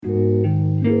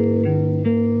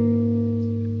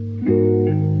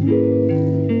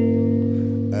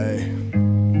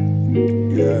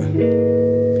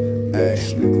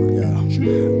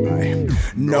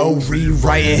No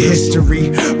rewriting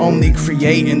history, only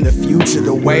creating the future.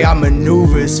 The way I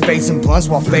maneuver is facing blunts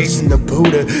while facing the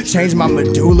Buddha. Change my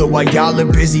medulla while y'all are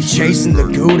busy chasing the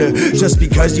gouda. Just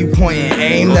because you point and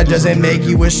aim, that doesn't make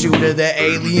you a shooter. The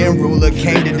alien ruler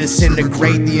came to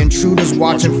disintegrate. The intruders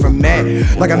watching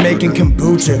ferment like I'm making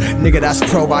kombucha. Nigga, that's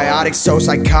probiotic, so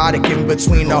psychotic. In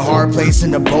between the hard place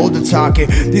and the boulder talking.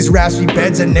 These raspy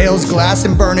beds and nails, glass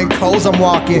and burning coals. I'm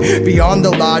walking beyond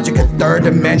the logic of third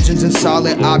dimensions and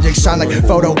solid objects. Shine like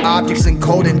photooptics in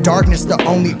cold and darkness. The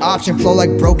only option, flow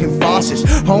like broken faucets.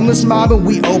 Homeless mobbin,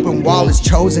 we open wallets.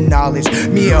 Chosen knowledge,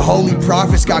 me and holy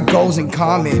prophets got goals in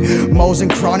common. Moles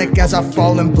and chronic as I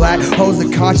fall in black. Hoes the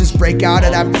conscious, break out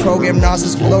of that program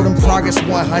nonsense. Bloat in progress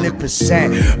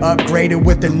 100%. Upgraded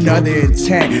with another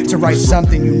intent to write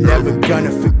something you never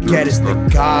gonna forget. It's the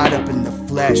God up in the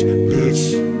flesh,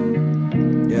 bitch.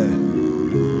 Yeah.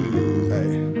 Hey.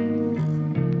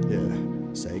 Yeah.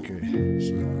 Sacred.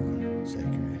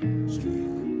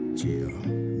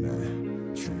 Chill.